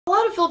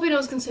lot of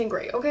Filipinos can sing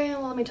great, okay?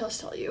 Let me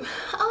just tell you.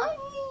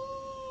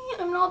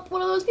 I'm not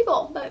one of those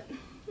people, but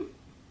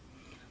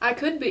I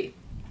could be,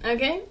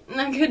 okay?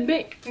 I could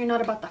be. You're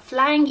not about the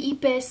flying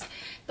ipis,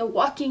 the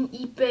walking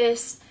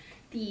ipis,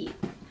 the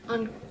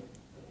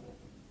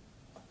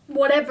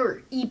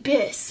whatever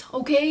ipis,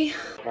 okay?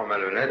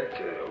 Malhonnête,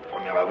 au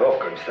premier abord,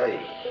 comme ça, il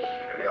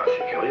a l'air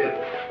assez curieux.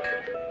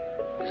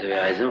 Vous avez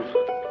raison.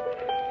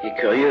 Il est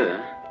curieux,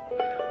 hein?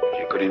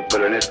 J'ai connu une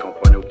Polonaise qu'on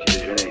prenait au petit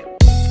déjeuner.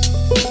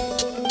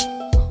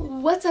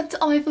 What's up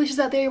to all my Felicias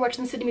out there? You're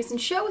watching the Sydney Musin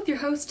Show with your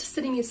host,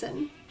 Sydney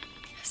Musin.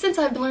 Since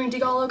I've been learning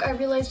Tagalog, I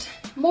realized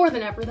more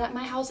than ever that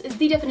my house is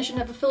the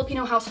definition of a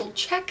Filipino household.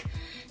 Check.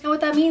 Now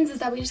what that means is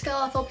that we just got a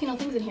lot of Filipino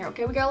things in here,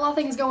 okay? We got a lot of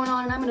things going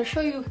on, and I'm going to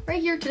show you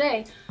right here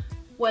today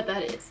what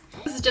that is.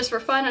 This is just for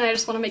fun, and I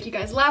just want to make you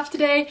guys laugh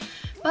today.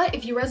 But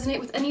if you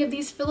resonate with any of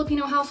these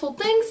Filipino household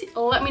things,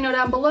 let me know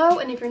down below.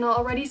 And if you're not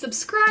already,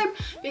 subscribe,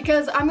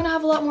 because I'm going to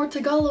have a lot more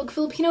Tagalog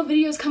Filipino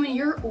videos coming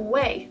your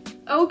way.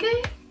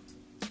 Okay?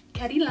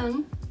 Kari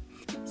lang.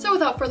 So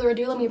without further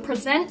ado, let me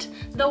present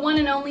the one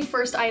and only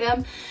first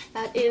item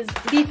that is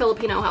the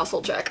Filipino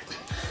household check.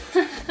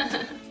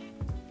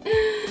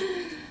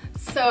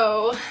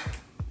 So,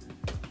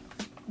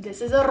 this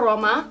is a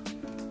Roma.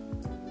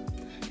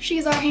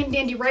 She's our handy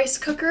dandy rice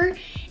cooker,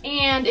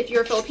 and if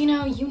you're a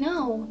Filipino, you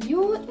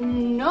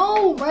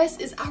know rice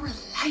is our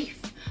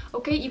life.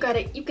 Okay, you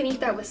can eat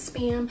that with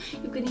Spam,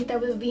 you can eat that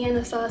with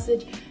Vienna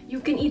sausage, you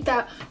can eat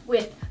that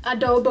with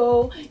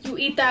adobo, you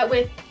eat that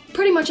with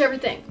pretty much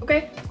everything,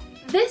 okay?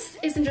 This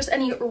isn't just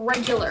any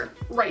regular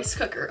rice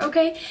cooker,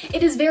 okay?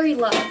 It is very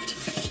loved.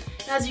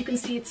 As you can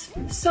see, it's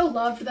so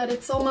loved that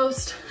it's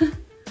almost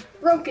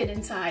broken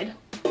inside.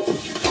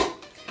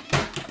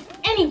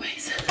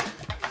 Anyways,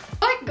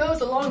 what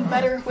goes along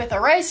better with a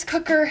rice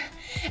cooker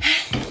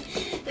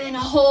than a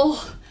whole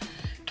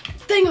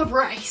thing of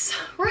rice,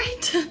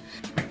 right?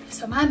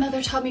 So my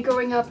mother taught me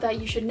growing up that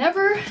you should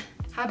never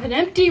have an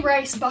empty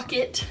rice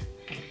bucket,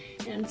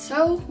 and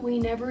so we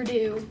never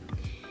do.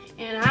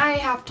 And I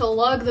have to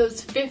lug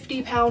those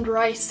 50-pound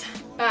rice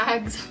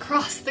bags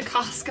across the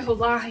Costco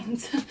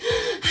lines.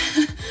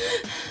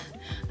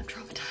 I'm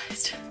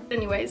traumatized.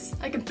 Anyways,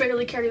 I can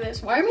barely carry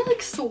this. Why am I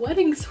like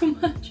sweating so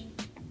much?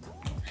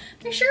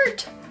 My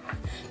shirt.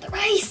 The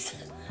rice.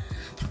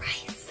 The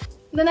rice.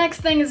 The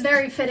next thing is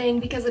very fitting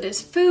because it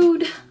is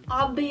food,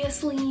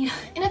 obviously.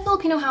 In a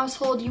Filipino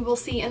household, you will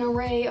see an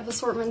array of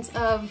assortments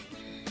of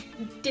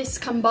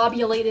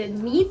discombobulated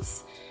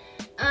meats.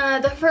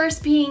 The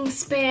first being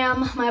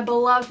Spam, my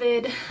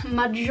beloved,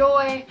 my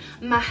joy,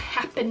 my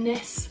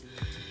happiness.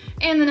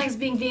 And the next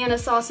being Vienna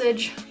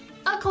sausage,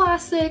 a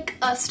classic,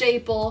 a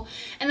staple.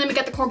 And then we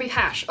got the corned beef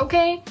hash,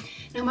 okay?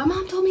 Now my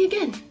mom told me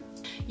again,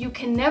 you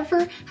can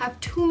never have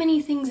too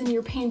many things in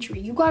your pantry.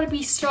 You gotta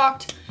be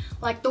stocked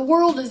like the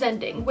world is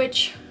ending,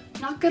 which,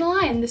 not gonna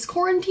lie, in this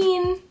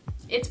quarantine,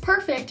 it's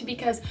perfect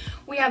because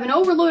we have an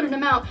overloaded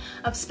amount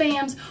of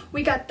Spams.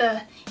 We got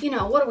the,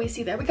 what do we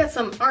see there? We got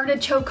some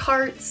artichoke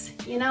hearts,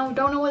 don't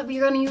know what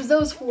we're gonna use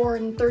those for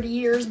in 30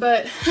 years,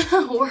 but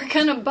we're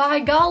gonna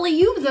by golly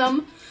use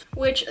them.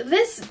 Which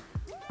this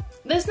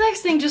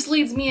next thing just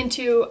leads me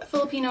into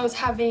Filipinos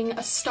having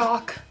a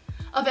stock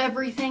of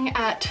everything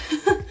at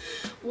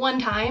one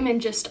time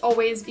and just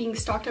always being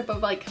stocked up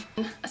of like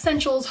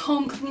essentials,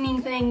 home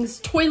cleaning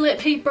things, toilet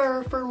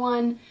paper for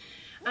one.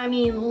 I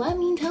mean, let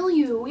me tell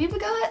you, we've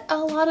got a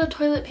lot of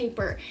toilet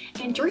paper,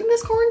 and during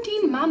this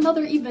quarantine, my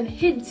mother even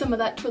hid some of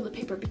that toilet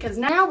paper because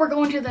now we're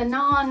going to the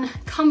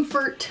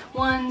non-comfort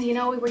ones,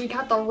 where you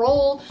got the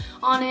roll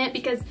on it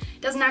because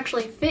it doesn't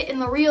actually fit in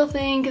the real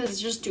thing because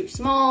it's just too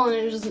small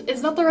and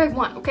it's not the right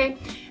one, okay?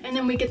 And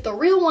then we get the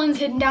real ones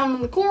hidden down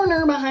in the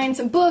corner behind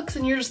some books,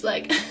 and you're just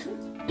like...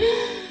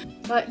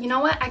 But you know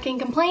what? I can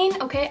complain,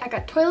 okay? I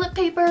got toilet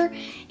paper,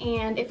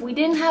 and if we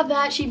didn't have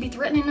that, she'd be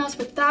threatening us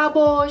with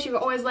tabo. She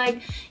would always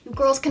like, you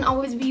girls can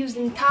always be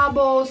using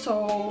tabo,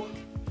 so,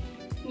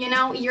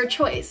 your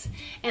choice.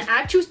 And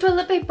I choose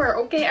toilet paper,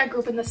 okay? I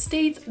grew up in the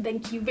States.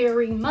 Thank you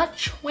very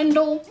much,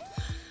 Wendell.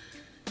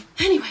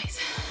 Anyways,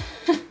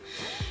 I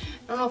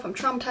don't know if I'm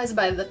traumatized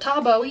by the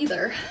tabo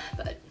either,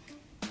 but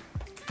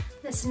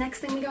this next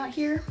thing we got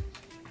here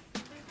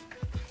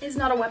is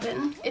not a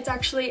weapon. It's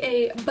actually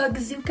a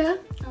bazooka,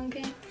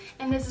 okay?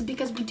 And this is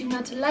because we do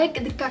not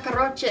like the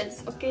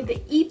cockroaches, okay?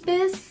 The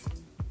ipis,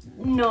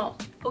 no,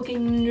 okay,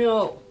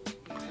 no.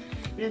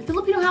 In a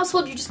Filipino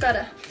household, you just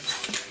gotta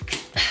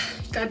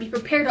be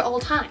prepared at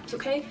all times,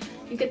 okay?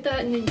 You get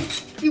that and then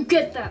you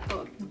get that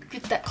bug, you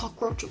get that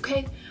cockroach,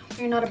 okay?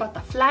 You're not about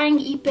the flying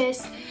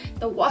ipis,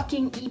 the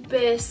walking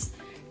ipis,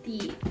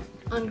 the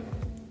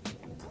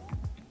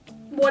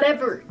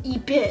whatever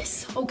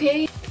ipis,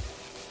 okay?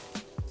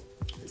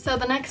 So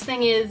the next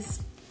thing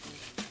is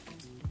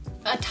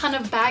a ton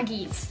of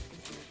baggies.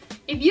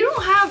 If you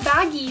don't have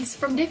baggies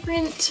from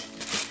different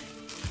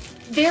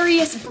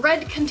various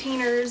bread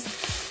containers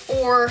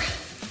or,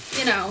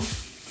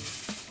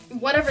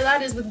 whatever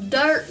that is with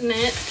dirt in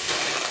it,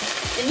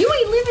 then you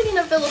ain't living in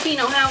a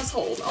Filipino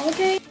household,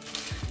 okay?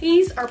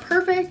 These are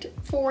perfect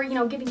for, you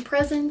know, giving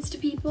presents to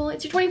people.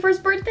 It's your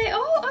 21st birthday?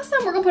 Oh,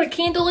 awesome. We're gonna put a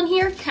candle in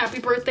here. Happy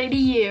birthday to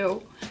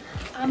you.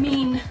 I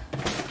mean,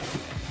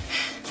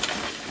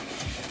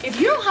 if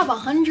you don't have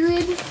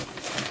 100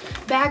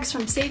 bags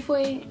from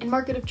Safeway and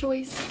Market of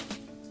Choice,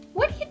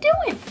 what are you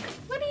doing?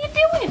 What are you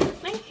doing?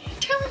 I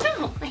don't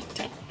know.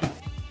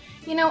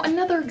 You know,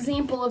 another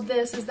example of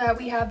this is that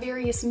we have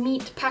various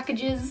meat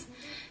packages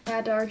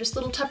that are just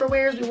little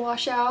Tupperwares we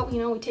wash out. You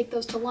know, we take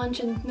those to lunch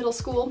in middle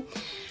school.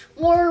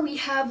 Or we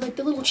have like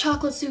the little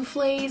chocolate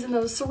souffles in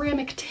those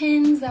ceramic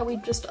tins that we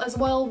just as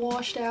well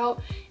washed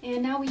out.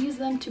 And now we use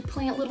them to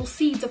plant little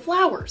seeds of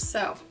flowers.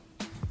 So,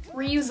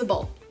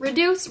 reusable.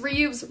 Reduce,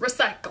 reuse,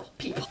 recycle,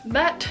 people.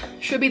 That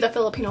should be the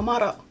Filipino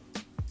motto.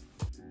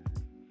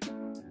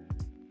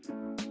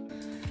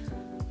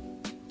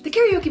 The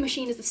karaoke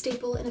machine is a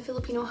staple in a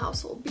Filipino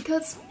household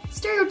because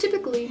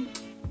stereotypically,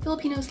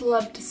 Filipinos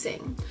love to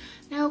sing.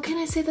 Now, can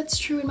I say that's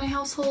true in my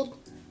household?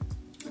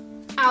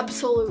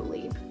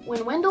 Absolutely.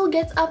 When Wendell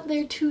gets up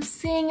there to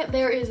sing,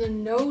 there is a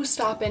no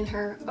stopping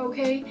her,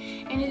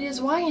 okay? And it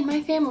is why in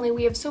my family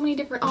we have so many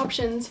different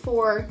options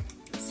for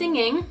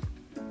singing,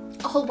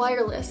 all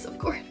wireless, of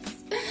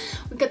course.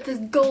 We got this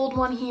gold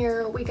one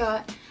here, we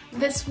got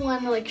this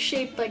one like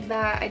shaped like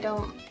that, I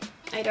don't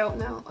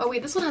know. Oh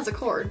wait, this one has a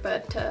cord,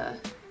 but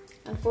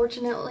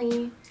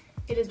unfortunately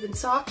it has been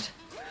socked.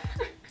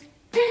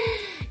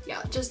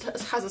 Yeah, it just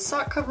has a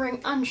sock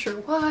covering, unsure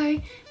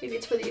why. Maybe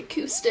it's for the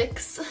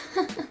acoustics.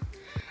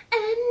 And I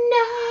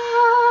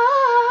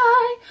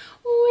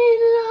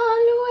will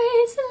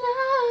always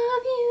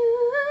love you.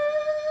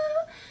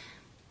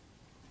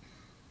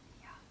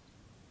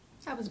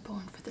 Yeah, I was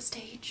born for the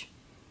stage.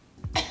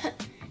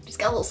 Just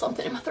got a little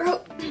something in my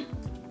throat.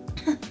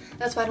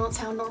 That's why I don't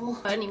sound normal.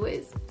 But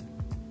anyways,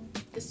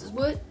 this is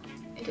what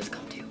it has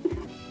come to.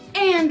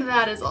 And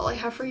that is all I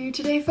have for you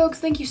today, folks.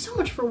 Thank you so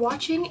much for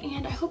watching,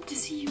 and I hope to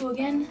see you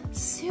again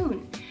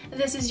soon.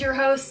 This is your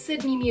host,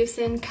 Sydney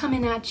Musin,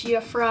 coming at you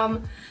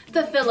from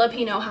the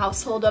Filipino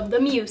household of the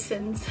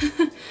Musins.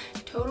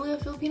 Totally a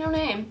Filipino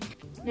name.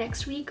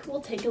 Next week,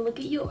 we'll take a look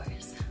at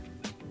yours.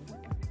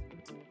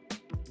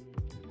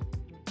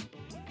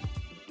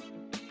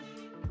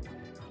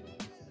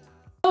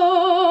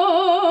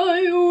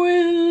 I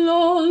will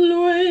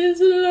always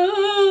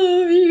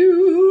love you.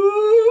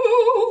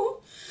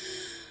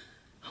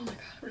 Oh my god,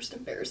 I'm just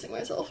embarrassing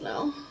myself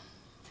now.